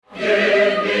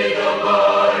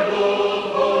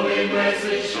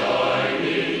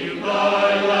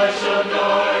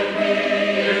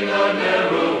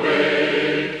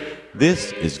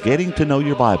This is Getting to Know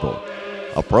Your Bible,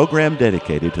 a program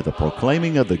dedicated to the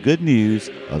proclaiming of the good news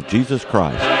of Jesus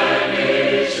Christ.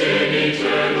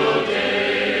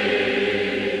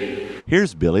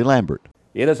 Here's Billy Lambert.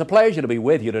 It is a pleasure to be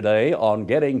with you today on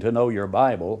Getting to Know Your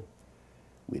Bible.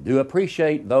 We do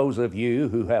appreciate those of you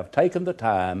who have taken the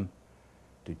time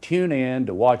to tune in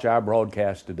to watch our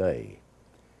broadcast today.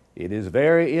 It is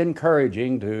very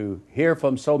encouraging to hear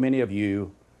from so many of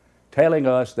you telling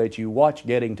us that you watch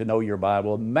Getting to Know Your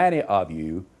Bible. Many of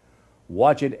you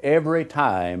watch it every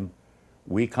time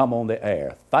we come on the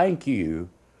air. Thank you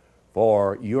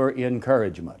for your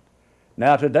encouragement.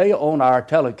 Now today on our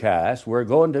telecast, we're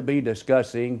going to be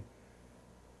discussing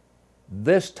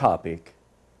this topic,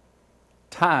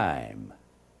 time.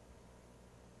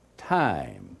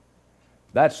 Time.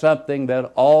 That's something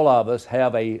that all of us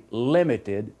have a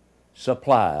limited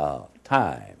supply of,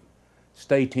 time.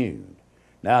 Stay tuned.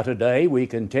 Now today we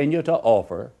continue to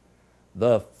offer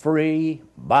the free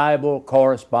Bible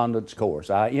correspondence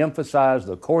course. I emphasize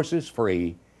the course is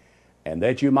free, and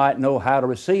that you might know how to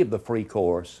receive the free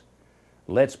course,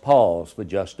 let's pause for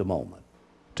just a moment.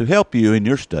 To help you in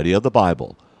your study of the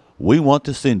Bible, we want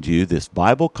to send you this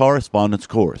Bible correspondence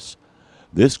course.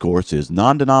 This course is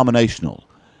non-denominational.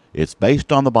 It's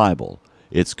based on the Bible.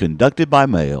 It's conducted by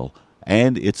mail,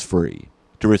 and it's free.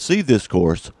 To receive this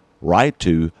course, write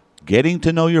to Getting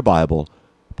to Know Your Bible,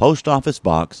 Post Office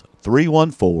Box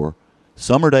 314,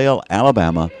 Summerdale,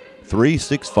 Alabama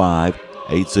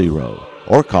 36580,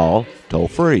 or call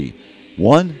toll-free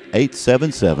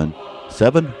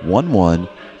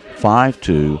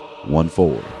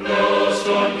 1-877-711-5214.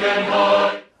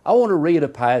 I want to read a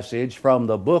passage from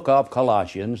the book of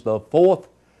Colossians, the 4th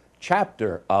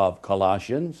chapter of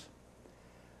Colossians,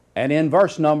 and in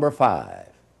verse number 5.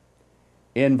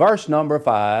 In verse number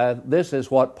 5, this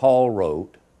is what Paul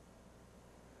wrote: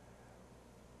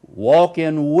 walk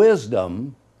in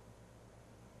wisdom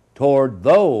toward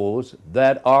those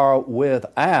that are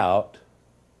without,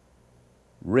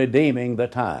 redeeming the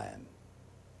time.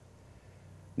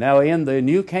 Now in the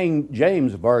New King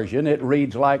James Version, it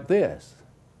reads like this: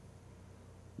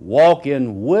 walk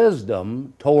in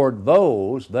wisdom toward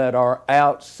those that are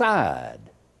outside,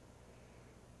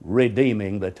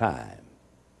 redeeming the time.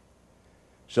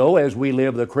 So as we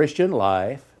live the Christian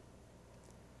life,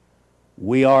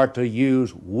 we are to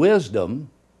use wisdom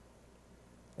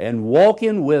and walk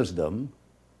in wisdom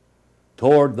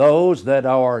toward those that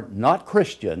are not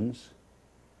Christians,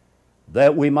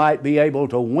 that we might be able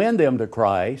to win them to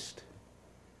Christ,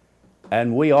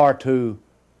 and we are to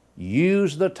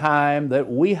use the time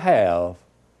that we have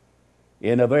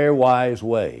in a very wise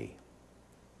way.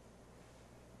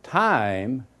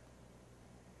 Time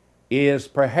is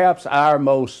perhaps our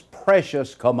most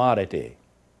precious commodity.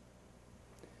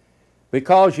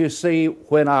 Because you see,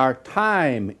 when our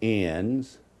time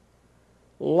ends,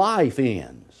 life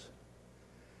ends.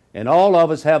 And all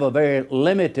of us have a very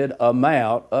limited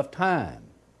amount of time.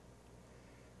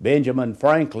 Benjamin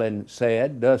Franklin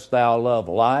said, "Dost thou love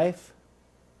life?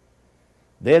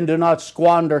 Then do not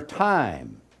squander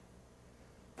time,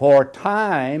 for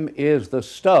time is the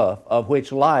stuff of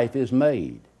which life is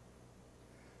made."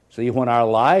 See, when our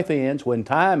life ends, when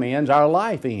time ends, our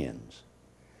life ends.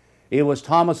 It was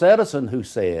Thomas Edison who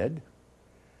said,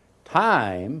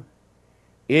 time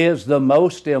is the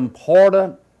most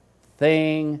important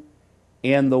thing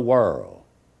in the world.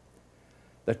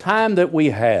 The time that we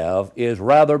have is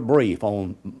rather brief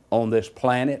on this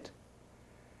planet.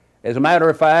 As a matter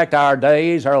of fact, our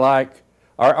days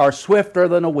are swifter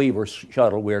than a weaver's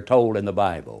shuttle, we're told in the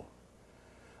Bible.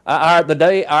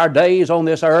 Our days on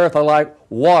this earth are like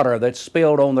water that's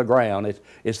spilled on the ground.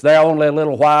 It's there only a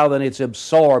little while, then it's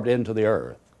absorbed into the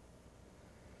earth.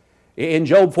 In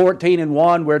Job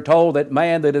 14:1, we're told that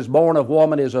man that is born of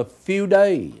woman is a few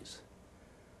days.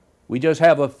 We just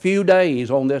have a few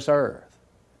days on this earth.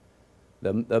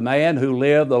 The man who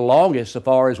lived the longest, so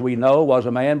far as we know, was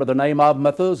a man by the name of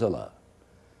Methuselah.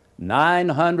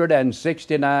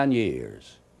 969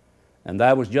 years. And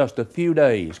that was just a few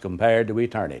days compared to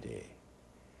eternity.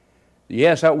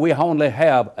 Yes, we only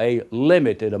have a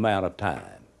limited amount of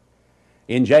time.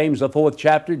 In James, the 4th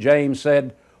chapter, James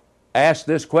said, ask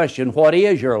this question, what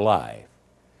is your life?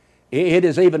 It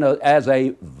is even as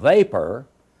a vapor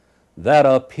that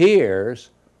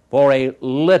appears for a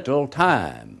little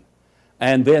time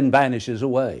and then vanishes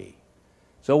away.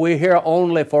 So we're here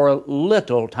only for a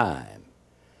little time.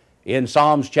 In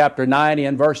Psalms chapter 90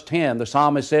 and verse 10, the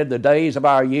psalmist said, the days of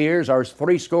our years are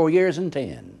 80 years and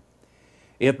 10.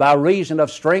 If by reason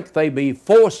of strength they be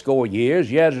 80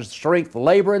 years, yet is strength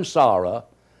labor and sorrow,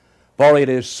 for it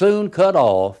is soon cut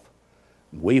off,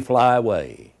 we fly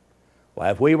away.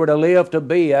 Well, if we were to live to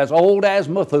be as old as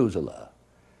Methuselah,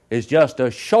 it's just a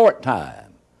short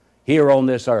time here on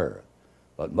this earth.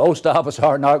 But most of us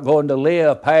are not going to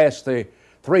live past the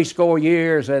 60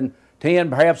 years and 10,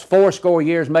 perhaps 80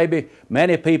 years. Maybe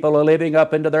many people are living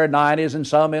up into their 90s and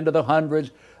some into the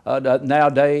hundreds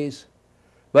nowadays.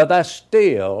 But that's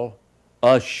still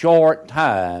a short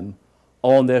time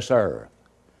on this earth.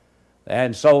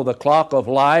 And so the clock of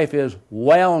life is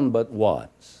wound but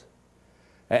once.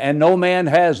 And no man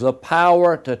has the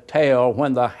power to tell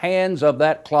when the hands of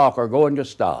that clock are going to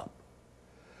stop,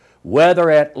 whether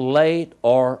at late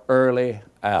or early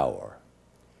hour.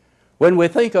 When we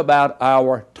think about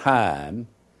our time,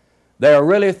 there are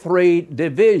really three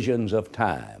divisions of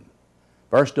time.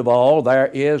 First of all, there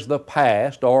is the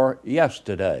past or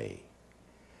yesterday.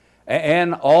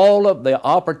 And all of the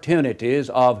opportunities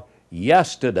of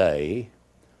yesterday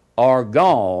are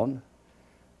gone,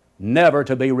 never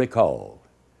to be recalled.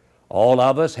 All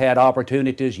of us had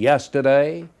opportunities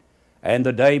yesterday and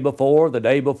the day before,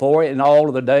 and all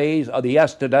of the days of the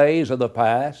yesterdays of the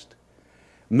past.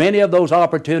 Many of those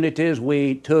opportunities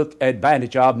we took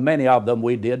advantage of, many of them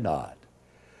we did not.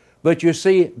 But you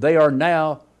see, they are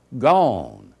now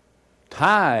gone.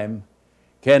 Time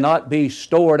cannot be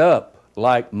stored up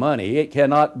like money. It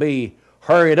cannot be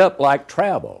hurried up like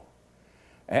travel.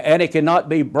 And it cannot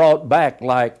be brought back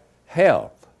like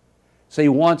health. See,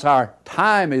 once our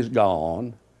time is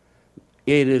gone,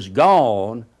 it is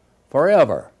gone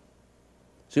forever.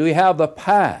 So we have the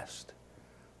past.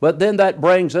 But then that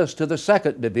brings us to the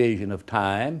second division of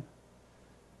time.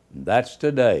 That's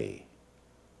today.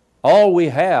 All we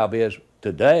have is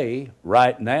today,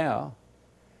 right now.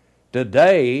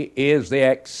 Today is the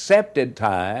accepted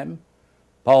time.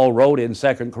 Paul wrote in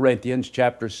 2 Corinthians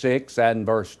chapter 6 and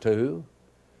verse 2.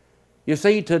 You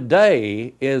see,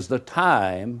 today is the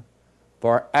time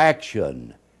for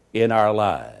action in our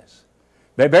lives.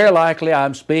 Very likely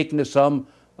I'm speaking to some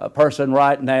person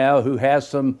right now who has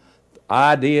some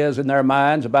ideas in their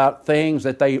minds about things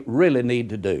that they really need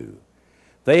to do,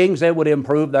 things that would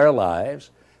improve their lives,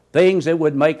 things that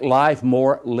would make life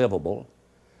more livable.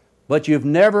 But you've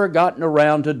never gotten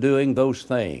around to doing those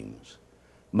things.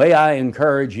 May I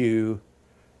encourage you,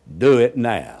 do it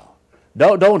now.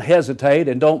 Don't hesitate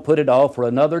and don't put it off for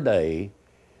another day.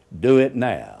 Do it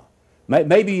now.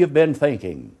 Maybe you've been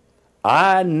thinking,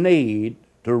 I need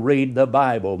to read the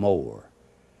Bible more.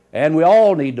 And we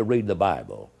all need to read the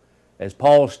Bible. As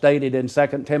Paul stated in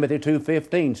 2 Timothy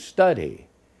 2:15, study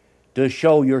to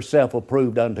show yourself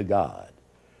approved unto God.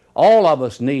 All of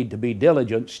us need to be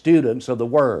diligent students of the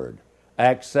Word.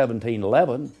 Acts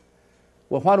 17:11.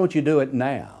 Well, why don't you do it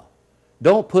now?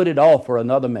 Don't put it off for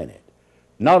another minute,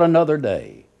 not another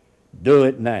day. Do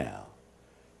it now.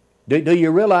 Do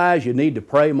you realize you need to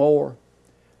pray more?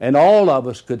 And all of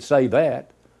us could say that.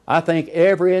 I think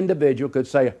every individual could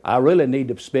say, I really need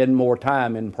to spend more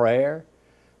time in prayer.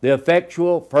 The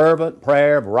effectual, fervent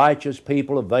prayer of righteous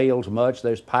people avails much.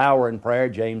 There's power in prayer,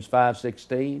 James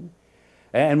 5:16.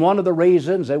 And one of the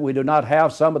reasons that we do not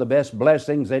have some of the best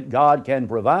blessings that God can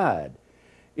provide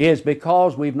is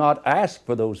because we've not asked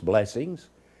for those blessings.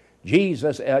 James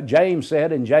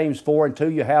said in James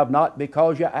 4:2, you have not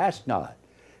because you ask not.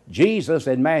 Jesus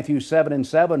in Matthew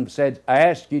 7:7 said,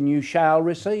 ask and you shall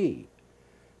receive.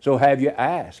 So have you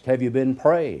asked? Have you been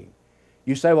praying?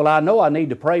 You say, well, I know I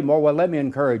need to pray more. Well, let me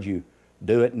encourage you,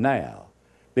 do it now.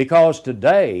 Because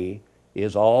today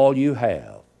is all you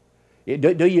have.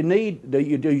 Do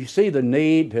you see the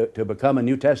need to become a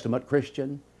New Testament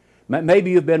Christian?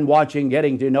 Maybe you've been watching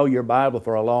Getting to Know Your Bible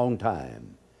for a long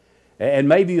time. And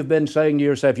maybe you've been saying to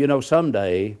yourself, you know,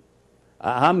 someday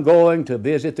I'm going to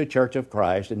visit the Church of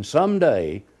Christ, and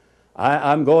someday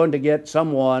I'm going to get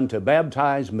someone to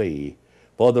baptize me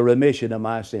for the remission of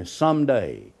my sins.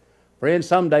 Someday. Friend,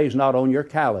 someday's not on your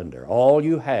calendar. All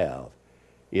you have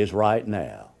is right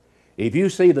now. If you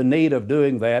see the need of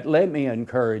doing that, let me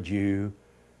encourage you,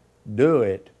 do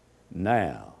it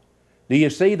now. Do you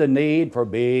see the need for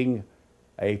being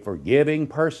a forgiving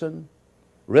person?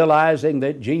 Realizing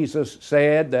that Jesus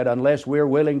said that unless we're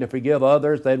willing to forgive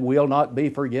others, that we'll not be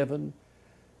forgiven?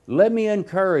 Let me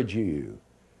encourage you,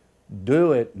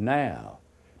 do it now.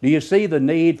 Do you see the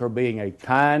need for being a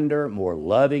kinder, more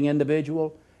loving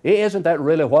individual? Isn't that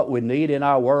really what we need in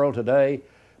our world today?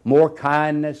 More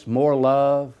kindness, more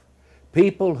love,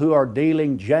 people who are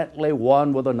dealing gently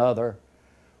one with another.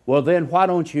 Well, then why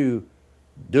don't you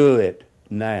do it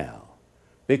now?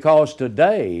 Because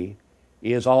today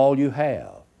is all you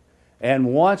have.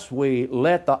 And once we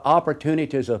let the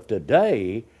opportunities of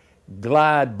today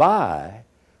glide by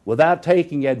without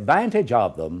taking advantage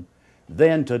of them,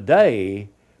 then today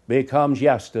becomes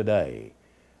yesterday.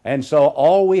 And so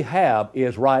all we have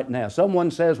is right now. Someone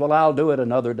says, well, I'll do it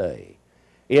another day.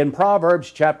 In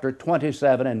Proverbs chapter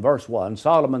 27 and verse 1,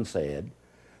 Solomon said,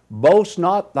 boast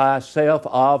not thyself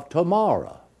of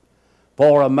tomorrow,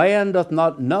 for a man doth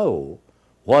not know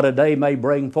what a day may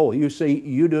bring forth. You see,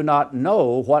 you do not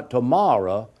know what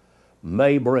tomorrow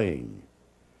may bring.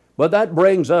 But that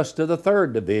brings us to the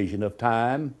third division of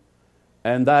time,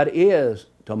 and that is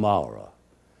tomorrow.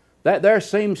 That there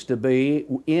seems to be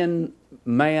in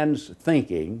man's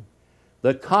thinking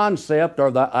the concept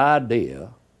or the idea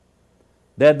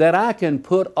that I can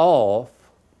put off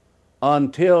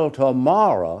until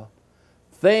tomorrow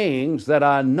things that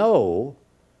I know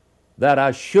that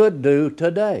I should do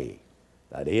today.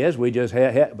 That is, we just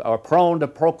are prone to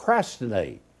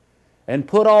procrastinate and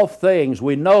put off things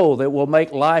we know that will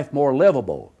make life more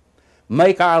livable,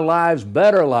 make our lives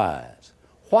better lives.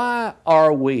 Why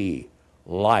are we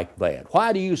like that?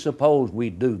 Why do you suppose we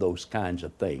do those kinds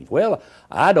of things? Well,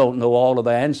 I don't know all of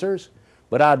the answers,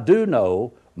 but I do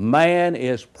know man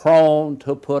is prone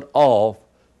to put off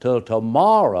till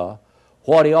tomorrow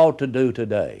what he ought to do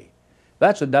today.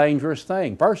 That's a dangerous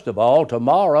thing. First of all,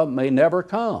 tomorrow may never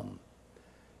come.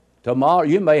 Tomorrow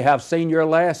you may have seen your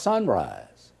last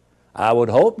sunrise. I would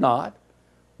hope not,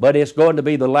 but it's going to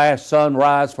be the last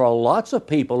sunrise for lots of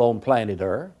people on planet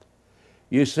Earth.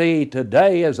 You see,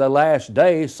 today is the last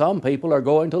day some people are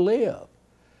going to live.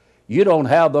 You don't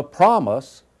have the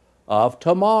promise of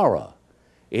tomorrow.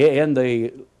 In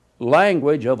the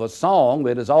language of a song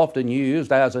that is often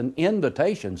used as an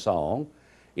invitation song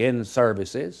in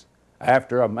services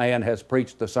after a man has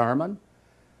preached the sermon,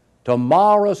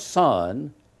 tomorrow's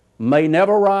sun may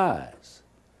never rise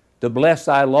to bless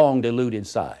thy long deluded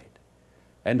sight.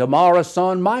 And tomorrow's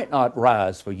sun might not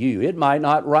rise for you. It might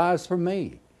not rise for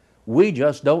me. We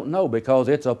just don't know, because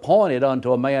it's appointed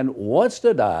unto a man once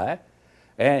to die,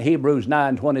 and Hebrews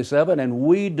 9:27, and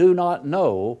we do not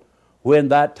know when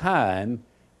that time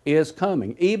is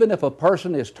coming. Even if a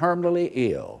person is terminally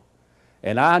ill,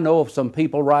 and I know of some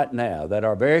people right now that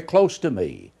are very close to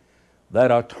me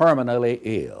that are terminally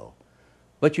ill.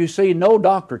 But you see, no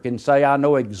doctor can say, I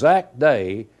know exact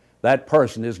day that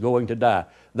person is going to die.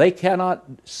 They cannot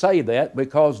say that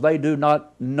because they do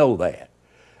not know that.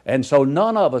 And so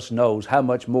none of us knows how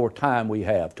much more time we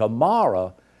have.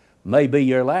 Tomorrow may be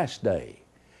your last day.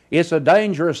 It's a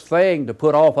dangerous thing to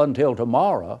put off until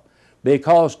tomorrow,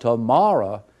 because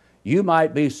tomorrow you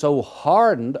might be so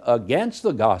hardened against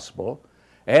the gospel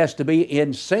as to be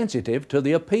insensitive to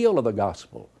the appeal of the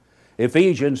gospel.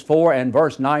 Ephesians 4 and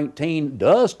verse 19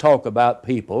 does talk about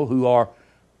people who are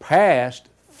past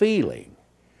feeling.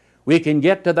 We can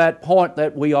get to that point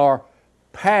that we are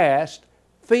past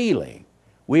feeling.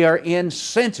 We are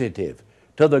insensitive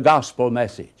to the gospel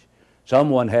message.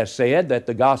 Someone has said that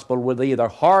the gospel will either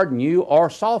harden you or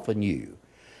soften you.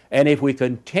 And if we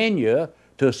continue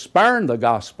to spurn the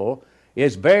gospel,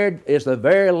 it's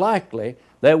very likely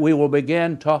that we will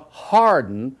begin to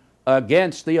harden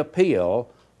against the appeal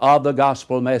of the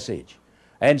gospel message.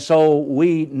 And so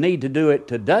we need to do it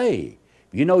today.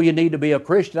 If you know you need to be a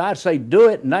Christian, I'd say do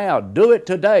it now. Do it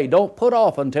today. Don't put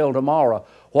off until tomorrow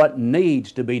what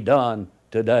needs to be done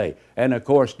today. And of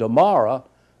course, tomorrow,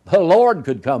 the Lord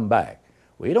could come back.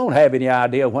 We don't have any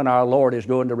idea when our Lord is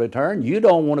going to return. You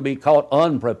don't want to be caught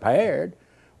unprepared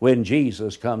when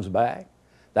Jesus comes back.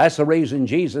 That's the reason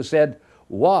Jesus said,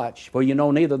 watch, for you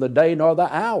know neither the day nor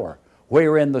the hour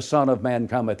wherein the Son of Man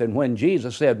cometh. And when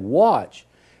Jesus said, watch,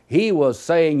 He was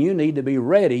saying you need to be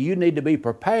ready, you need to be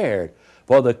prepared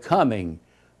for the coming,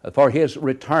 for His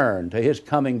return, to His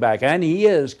coming back. And He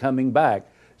is coming back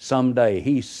someday.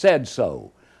 He said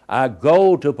so. I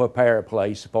go to prepare a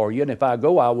place for you, and if I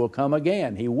go, I will come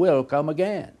again. He will come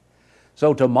again.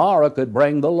 So tomorrow could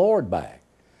bring the Lord back.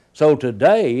 So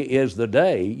today is the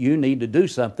day you need to do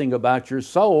something about your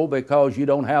soul, because you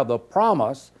don't have the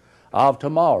promise of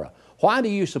tomorrow. Why do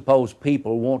you suppose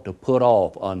people want to put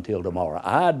off until tomorrow?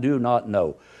 I do not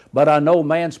know. But I know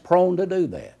man's prone to do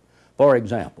that. For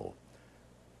example,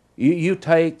 you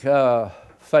take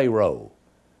Pharaoh,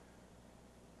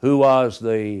 who was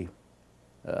the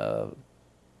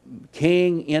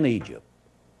king in Egypt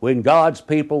when God's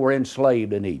people were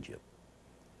enslaved in Egypt.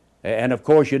 And of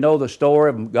course, you know the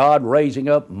story of God raising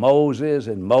up Moses,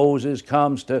 and Moses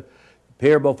comes to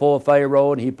appear before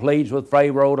Pharaoh, and he pleads with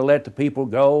Pharaoh to let the people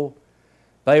go.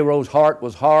 Pharaoh's heart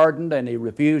was hardened, and he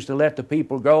refused to let the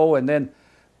people go, and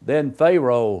then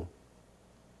Pharaoh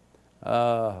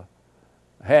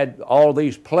had all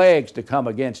these plagues to come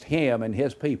against him and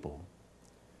his people.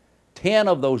 10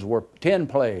 of those were 10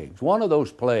 plagues. One of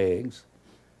those plagues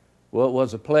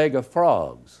was a plague of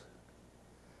frogs.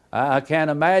 I can't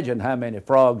imagine how many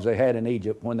frogs they had in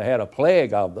Egypt when they had a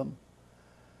plague of them.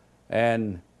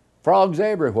 And frogs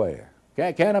everywhere.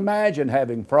 Can't imagine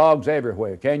having frogs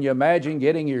everywhere. Can you imagine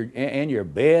getting in your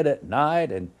bed at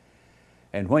night and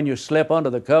when you slip under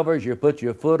the covers, you put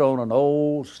your foot on an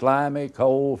old, slimy,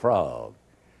 cold frog?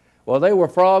 Well, there were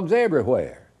frogs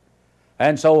everywhere.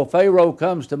 And so Pharaoh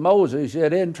comes to Moses and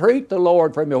said, entreat the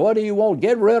Lord for me. What do you want?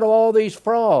 Get rid of all these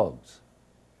frogs.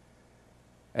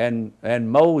 And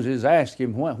Moses asked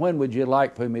him, when would you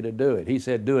like for me to do it? He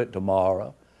said, do it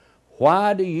tomorrow.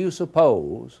 Why do you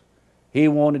suppose he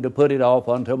wanted to put it off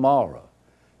until tomorrow?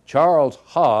 Charles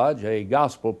Hodge, a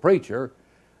gospel preacher,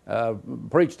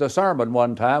 preached a sermon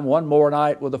one time, one more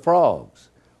night with the frogs.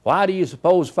 Why do you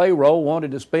suppose Pharaoh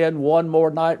wanted to spend one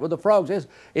more night with the frogs?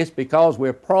 It's because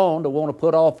we're prone to want to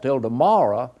put off till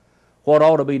tomorrow what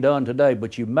ought to be done today,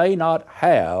 but you may not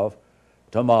have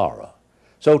tomorrow.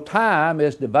 So time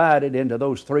is divided into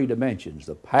those three dimensions: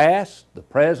 the past, the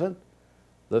present,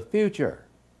 the future.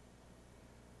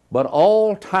 But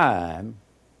all time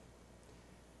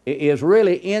is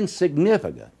really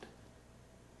insignificant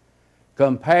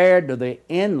compared to the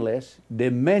endless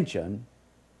dimension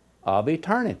of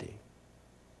eternity.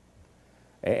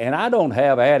 And I don't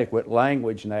have adequate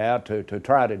language now to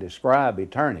try to describe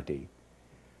eternity.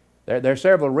 There are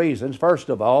several reasons. First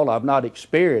of all, I've not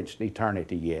experienced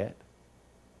eternity yet.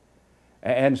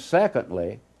 And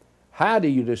secondly, how do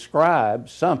you describe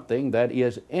something that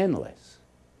is endless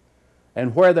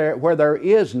and where there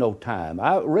is no time?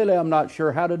 I'm not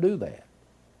sure how to do that.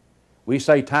 We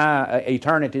say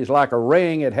eternity is like a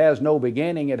ring. It has no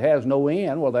beginning. It has no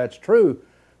end. Well, that's true.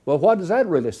 But what does that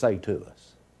really say to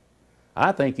us?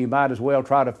 I think you might as well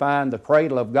try to find the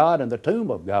cradle of God and the tomb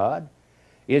of God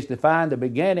is to find the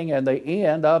beginning and the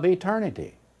end of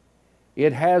eternity.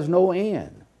 It has no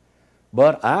end.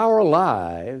 But our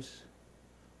lives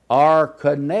are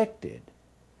connected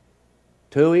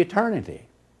to eternity.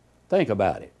 Think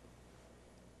about it.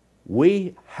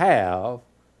 We have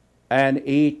an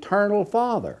eternal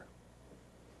Father.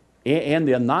 In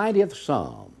the 90th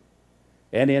Psalm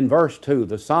and in verse 2,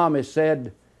 the psalmist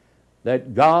said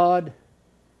that God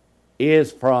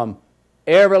is from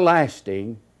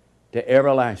everlasting to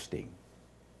everlasting.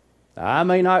 Now, I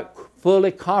may not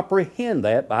fully comprehend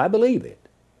that, but I believe it.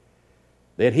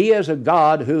 That He is a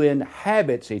God who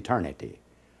inhabits eternity,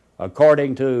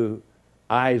 according to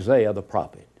Isaiah the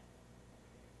prophet.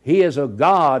 He is a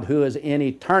God who is in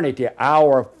eternity.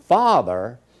 Our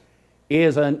Father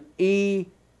is an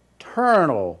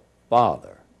eternal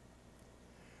Father.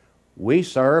 We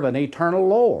serve an eternal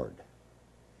Lord.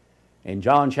 In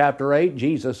John chapter 8,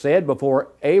 Jesus said, before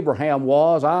Abraham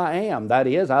was, I am. That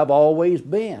is, I've always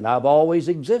been. I've always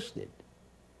existed.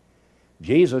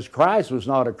 Jesus Christ was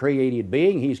not a created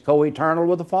being. He's co-eternal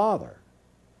with the Father.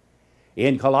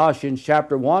 In Colossians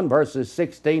chapter 1, verses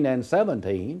 16 and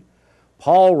 17,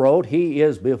 Paul wrote, He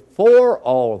is before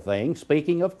all things,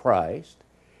 speaking of Christ.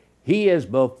 He is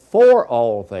before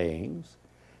all things,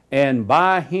 and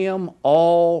by Him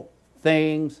all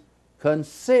things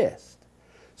consist.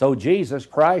 So Jesus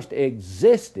Christ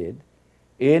existed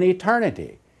in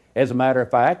eternity. As a matter of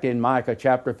fact, in Micah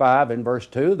chapter 5 and verse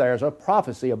 2, there's a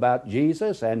prophecy about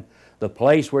Jesus and the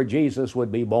place where Jesus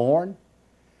would be born.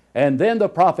 And then the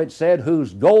prophet said,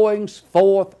 whose goings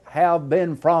forth have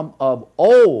been from of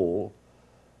old,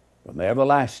 from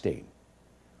everlasting.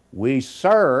 We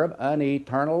serve an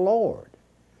eternal Lord.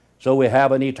 So we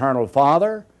have an eternal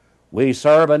Father, we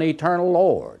serve an eternal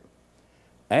Lord.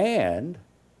 And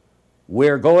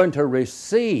we're going to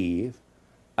receive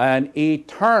an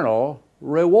eternal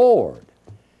reward.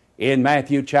 In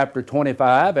Matthew chapter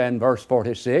 25 and verse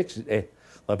 46,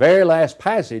 the very last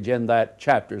passage in that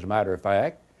chapter, as a matter of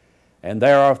fact, and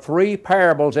there are 3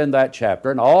 parables in that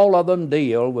chapter, and all of them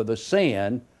deal with the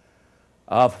sin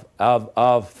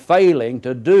of failing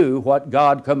to do what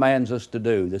God commands us to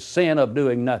do, the sin of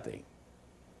doing nothing.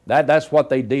 That's what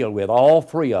they deal with, all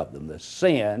 3 of them, the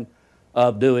sin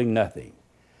of doing nothing.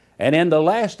 And in the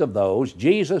last of those,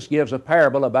 Jesus gives a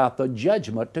parable about the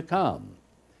judgment to come.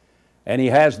 And He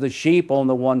has the sheep on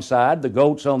the one side, the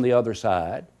goats on the other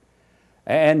side.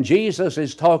 And Jesus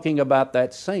is talking about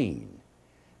that scene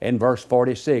in verse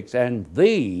 46. And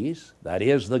these, that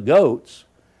is the goats,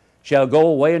 shall go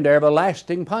away into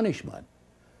everlasting punishment.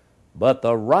 But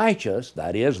the righteous,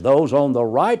 that is those on the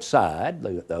right side,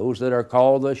 those that are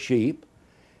called the sheep,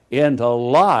 into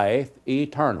life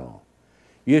eternal.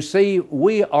 You see,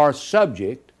 we are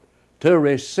subject to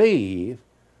receive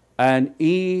an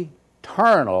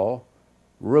eternal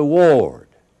reward.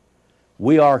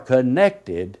 We are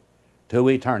connected to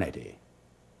eternity.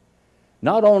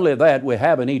 Not only that, we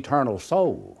have an eternal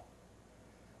soul.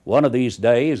 One of these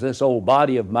days, this old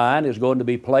body of mine is going to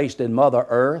be placed in Mother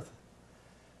Earth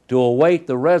to await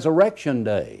the resurrection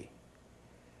day.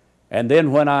 And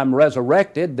then when I'm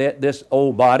resurrected, this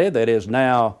old body that is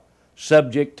now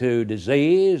subject to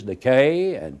disease,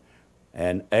 decay,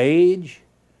 and age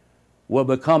will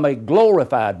become a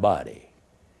glorified body.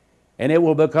 And it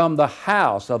will become the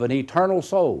house of an eternal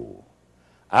soul.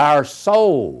 Our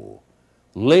soul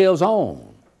lives on.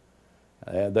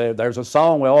 There's a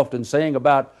song we often sing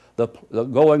about the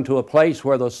going to a place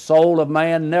where the soul of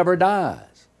man never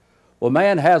dies. Well,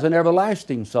 man has an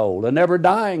everlasting soul, a never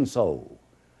dying soul.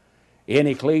 In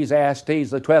Ecclesiastes,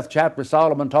 the 12th chapter,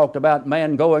 Solomon talked about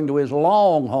man going to his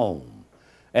long home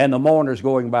and the mourners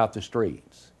going about the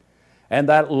streets. And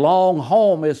that long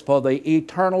home is for the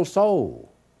eternal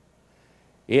soul.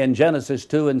 In Genesis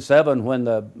 2 and 7, when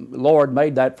the Lord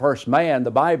made that first man,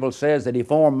 the Bible says that He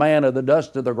formed man of the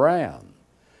dust of the ground,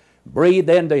 breathed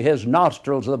into his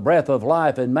nostrils the breath of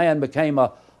life, and man became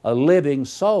a living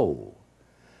soul.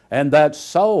 And that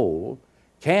soul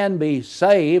can be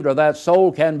saved, or that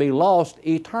soul can be lost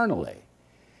eternally.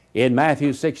 In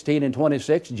Matthew 16 and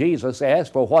 26, Jesus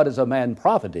asked, "For what is a man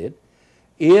profited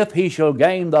if he shall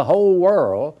gain the whole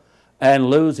world and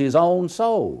lose his own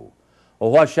soul?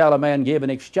 Or what shall a man give in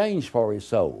exchange for his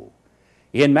soul?"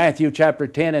 In Matthew chapter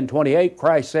 10 and 28,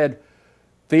 Christ said,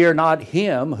 "Fear not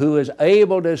him who is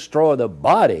able to destroy the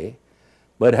body,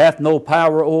 but hath no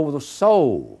power over the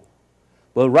soul,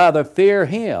 but rather fear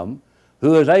him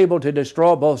who is able to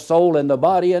destroy both soul and the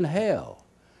body in hell."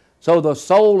 So the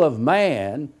soul of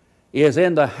man is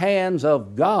in the hands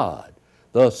of God.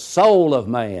 The soul of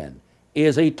man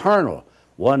is eternal.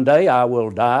 One day I will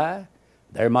die.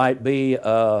 There might be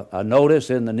a notice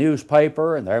in the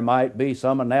newspaper, and there might be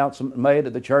some announcement made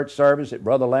at the church service that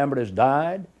Brother Lambert has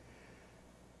died.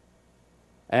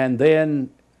 And then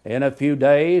in a few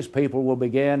days, people will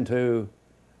begin to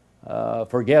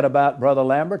forget about Brother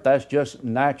Lambert. That's just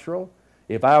natural.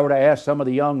 If I were to ask some of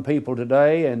the young people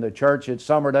today in the church at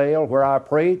Summerdale where I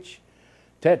preach,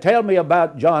 tell me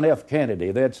about John F.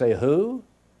 Kennedy, they'd say, "Who?"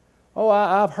 "Oh,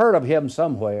 I've heard of him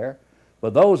somewhere."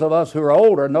 But those of us who are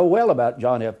older know well about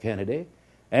John F. Kennedy.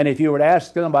 And if you were to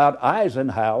ask them about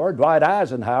Eisenhower, Dwight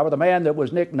Eisenhower, the man that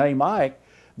was nicknamed Ike,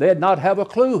 they'd not have a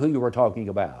clue who you were talking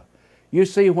about. You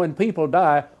see, when people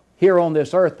die here on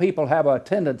this earth, people have a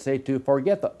tendency to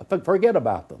forget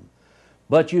about them.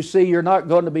 But you see, you're not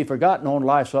going to be forgotten on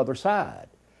life's other side.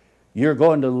 You're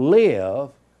going to live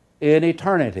in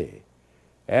eternity.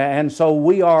 And so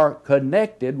we are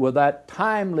connected with that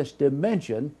timeless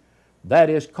dimension that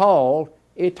is called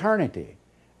eternity.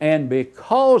 And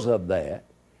because of that,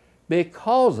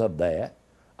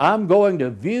 I'm going to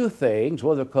view things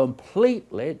with a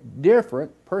completely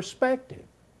different perspective.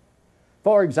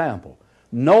 For example,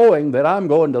 knowing that I'm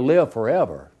going to live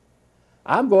forever,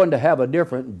 I'm going to have a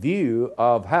different view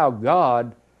of how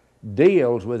God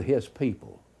deals with His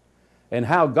people and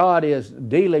how God is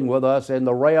dealing with us in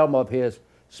the realm of His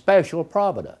special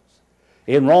providence.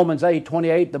 In Romans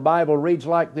 8:28, the Bible reads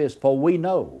like this, "For we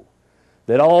know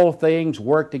that all things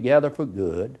work together for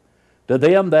good to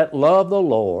them that love the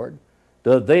Lord,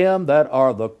 to them that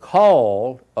are the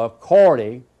called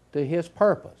according to His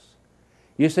purpose."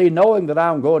 You see, knowing that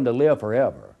I'm going to live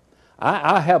forever,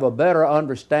 I have a better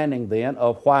understanding then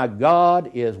of why God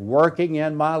is working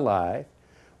in my life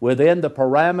within the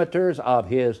parameters of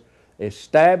His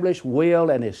established will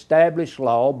and established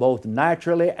law, both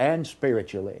naturally and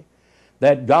spiritually,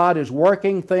 that God is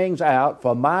working things out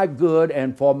for my good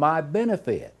and for my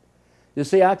benefit. You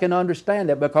see, I can understand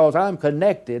that because I'm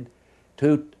connected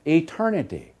to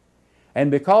eternity. And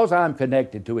because I'm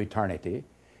connected to eternity,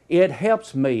 it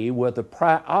helps me with the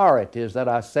priorities that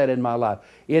I set in my life.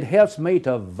 It helps me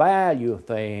to value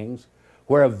things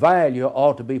where value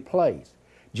ought to be placed.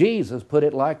 Jesus put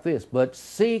it like this, "But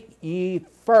seek ye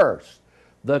first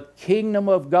the kingdom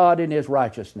of God and His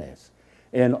righteousness,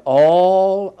 and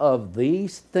all of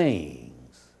these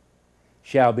things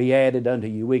shall be added unto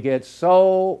you." We get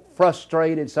so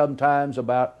frustrated sometimes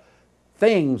about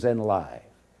things in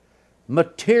life,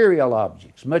 material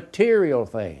objects, material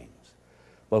things.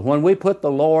 But when we put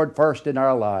the Lord first in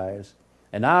our lives,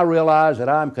 and I realize that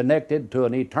I'm connected to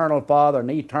an eternal Father, an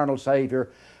eternal Savior,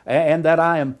 and that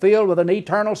I am filled with an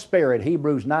eternal Spirit,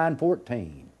 Hebrews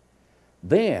 9:14,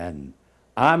 then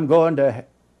I'm going to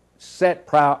set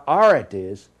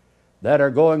priorities that are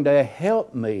going to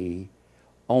help me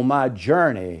on my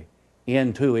journey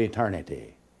into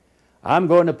eternity. I'm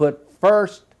going to put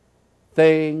first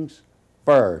things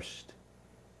first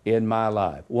in my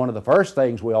life. One of the first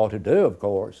things we ought to do, of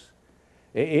course,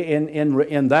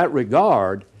 in that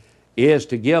regard, is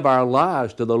to give our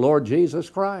lives to the Lord Jesus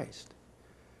Christ.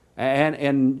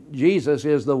 And Jesus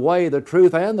is the way, the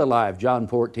truth, and the life, John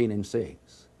 14:6.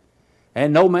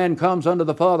 And no man comes unto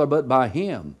the Father but by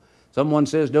Him. Someone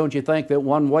says, don't you think that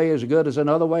one way is as good as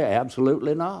another way?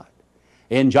 Absolutely not.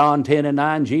 In John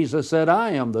 10:9, Jesus said,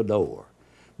 I am the door.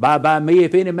 By me,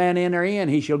 if any man enter in,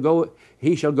 he shall go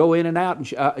in and out, and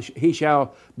he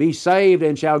shall be saved,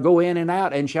 and shall go in and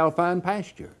out, and shall find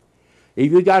pasture.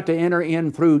 If you got to enter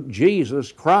in through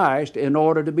Jesus Christ in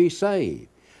order to be saved,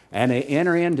 and to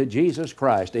enter into Jesus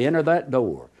Christ, to enter that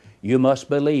door, you must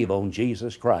believe on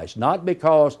Jesus Christ. Not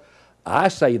because I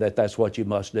say that that's what you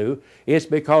must do. It's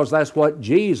because that's what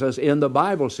Jesus in the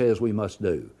Bible says we must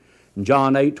do. In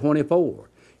John 8:24,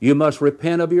 you must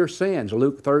repent of your sins,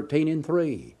 Luke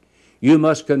 13:3. You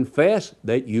must confess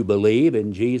that you believe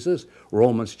in Jesus,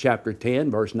 Romans chapter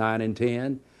 10, verse 9 and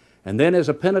 10. And then as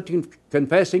a penitent,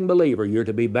 confessing believer, you're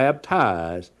to be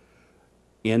baptized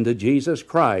into Jesus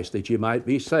Christ that you might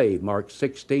be saved, Mark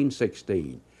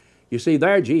 16:16. You see,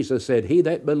 there Jesus said, he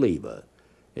that believeth,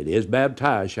 it is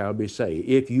baptized, shall be saved.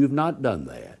 If you've not done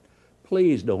that,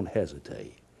 please don't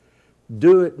hesitate.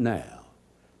 Do it now.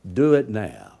 Do it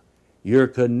now. You're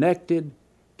connected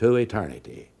to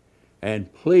eternity.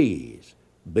 And please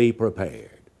be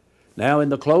prepared. Now, in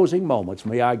the closing moments,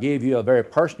 may I give you a very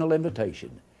personal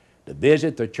invitation to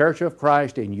visit the Church of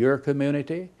Christ in your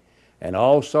community. And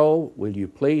also, will you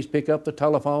please pick up the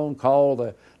telephone, call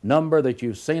the number that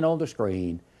you've seen on the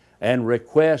screen, and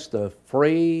request the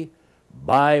free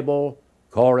Bible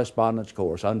correspondence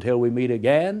course. Until we meet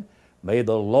again, may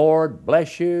the Lord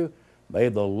bless you. May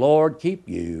the Lord keep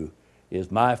you,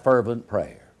 is my fervent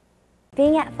prayer.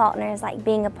 Being at Faulkner is like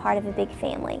being a part of a big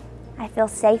family. I feel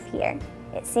safe here.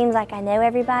 It seems like I know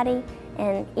everybody,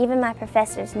 and even my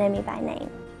professors know me by name.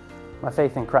 My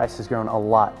faith in Christ has grown a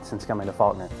lot since coming to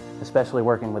Faulkner, especially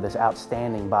working with this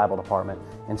outstanding Bible department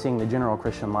and seeing the general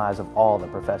Christian lives of all the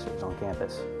professors on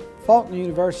campus. Faulkner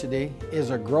University is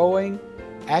a growing,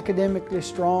 academically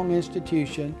strong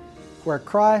institution where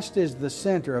Christ is the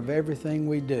center of everything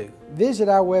we do. Visit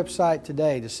our website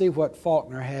today to see what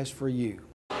Faulkner has for you.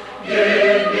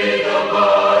 Give me the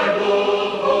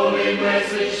Bible, holy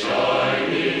message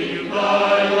shining,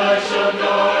 thy light shall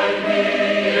guide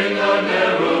me in the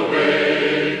narrow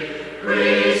way.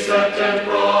 Precept and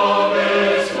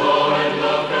promise, my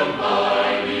love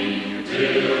combining,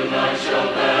 till night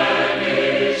shall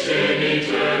vanish in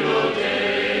eternal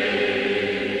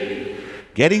day.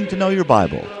 Getting to Know Your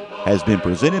Bible has been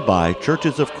presented by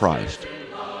Churches of Christ.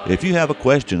 If you have a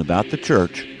question about the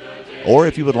church, or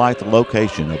if you would like the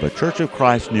location of a Church of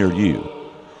Christ near you,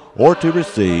 or to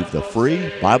receive the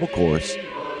free Bible course,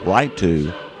 write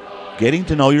to Getting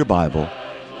to Know Your Bible,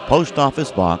 Post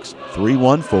Office Box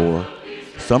 314,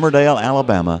 Summerdale,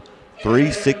 Alabama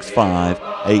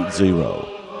 36580,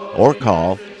 or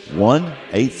call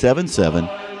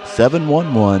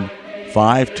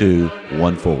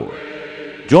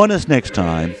 1-877-711-5214. Join us next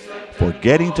time for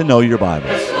Getting to Know Your Bible.